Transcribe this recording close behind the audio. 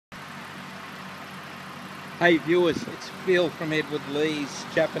Hey viewers, it's Phil from Edward Lee's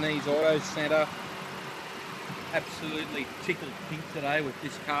Japanese Auto Centre. Absolutely tickled pink today with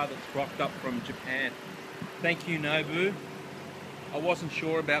this car that's rocked up from Japan. Thank you, Nobu. I wasn't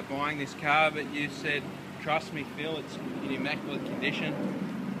sure about buying this car, but you said, trust me Phil, it's in immaculate condition.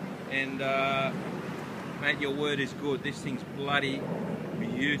 And mate, your word is good. This thing's bloody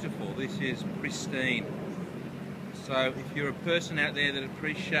beautiful. This is pristine. So if you're a person out there that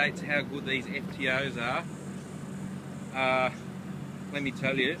appreciates how good these FTOs are, let me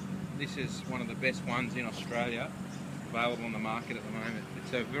tell you, this is one of the best ones in Australia available on the market at the moment.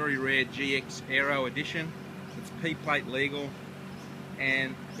 It's a very rare GX Aero edition. It's P-plate legal,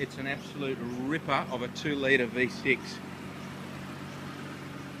 and it's an absolute ripper of a 2-litre V6.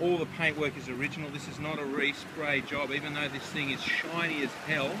 All the paintwork is original. This is not a respray job, even though this thing is shiny as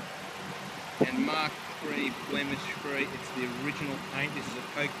hell and mark-free, blemish-free. It's the original paint. This is a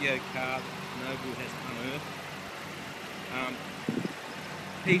Tokyo car that Nobu has unearthed.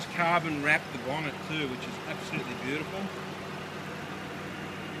 He's carbon wrapped the bonnet too, which is absolutely beautiful.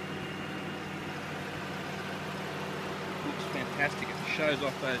 Looks fantastic. It shows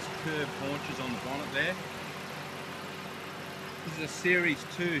off those curved haunches on the bonnet there. This is a Series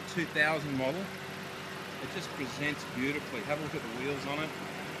 2 2000 model. It just presents beautifully. Have a look at the wheels on it.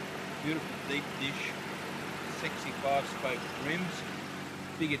 Beautiful deep dish, sexy 5-spoke rims,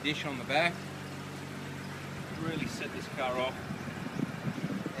 bigger dish on the back. Really set this car off.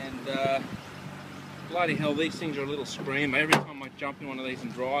 And bloody hell, these things are a little screamer. Every time I jump in one of these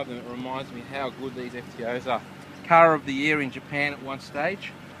and drive them, it reminds me how good these FTOs are. Car of the year in Japan at one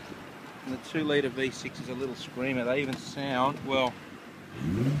stage. And the 2-litre V6 is a little screamer. They even sound, well,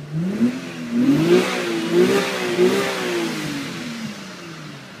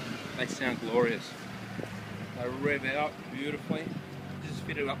 they sound glorious. They rev out beautifully. This is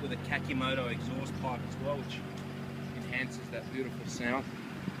fitted up with a Kakimoto exhaust pipe as well, which enhances that beautiful sound.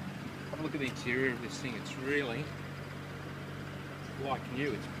 Have a look at the interior of this thing. It's really like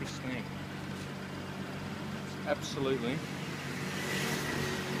new. It's pristine. It's absolutely.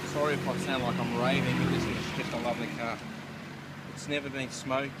 Sorry if I sound like I'm raving, but this is just a lovely car. It's never been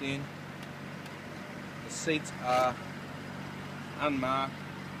smoked in. The seats are unmarked.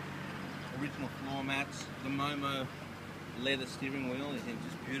 Original floor mats. The Momo leather steering wheel is in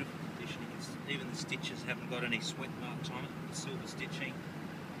just beautiful condition. Even the stitches haven't got any sweat marks on it. The silver stitching.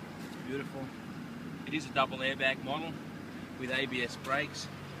 It's beautiful. It is a double airbag model with ABS brakes.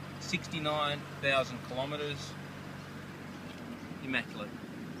 69,000 kilometres. Immaculate.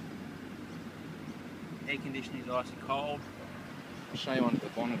 Air conditioning is icy cold. I'll show you under the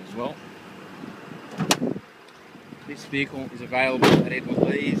bonnet as well. This vehicle is available at Edward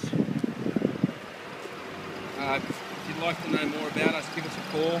Lee's. If you'd like to know more about us, give us a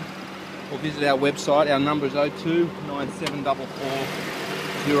call or visit our website. Our number is 02 9744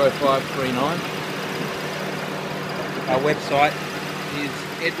 0539. Our website is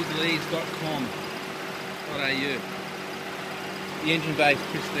edwardlees.com.au. The engine bay is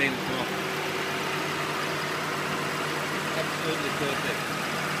pristine as well. Absolutely perfect.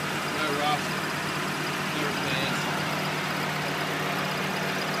 No rust, no repairs.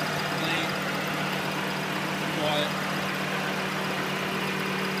 Clean, quiet.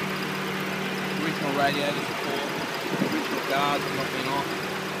 Original radiator support, original guards have not been off.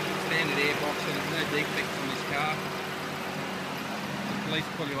 Standard airbox, so there's no defects on this car. If the police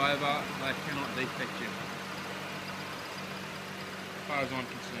pull you over, they cannot defect you. As far as I'm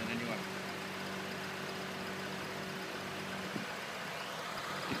concerned anyway.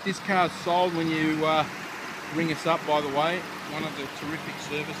 If this car's sold when you ring us up, by the way, one of the terrific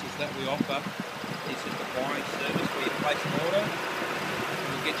services that we offer is just a buying service where you place an order and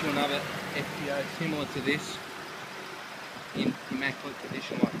we'll get you another FTO similar to this in immaculate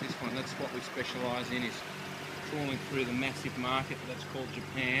condition like this one. That's what we specialise in, is trawling through the massive market that's called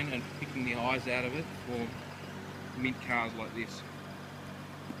Japan and picking the eyes out of it for mint cars like this,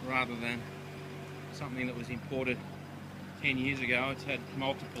 rather than something that was imported 10 years ago. It's had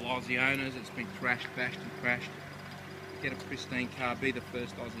multiple Aussie owners, it's been thrashed, bashed and crashed. Get a pristine car, be the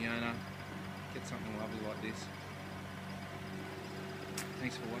first Aussie owner, get something lovely like this.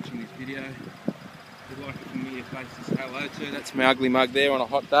 Thanks for watching this video. If you'd like a familiar face to say hello to, that's my ugly mug there on a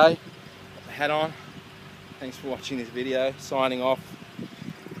hot day. Got the hat on. Thanks for watching this video. Signing off,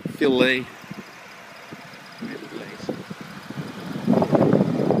 Phil Lee.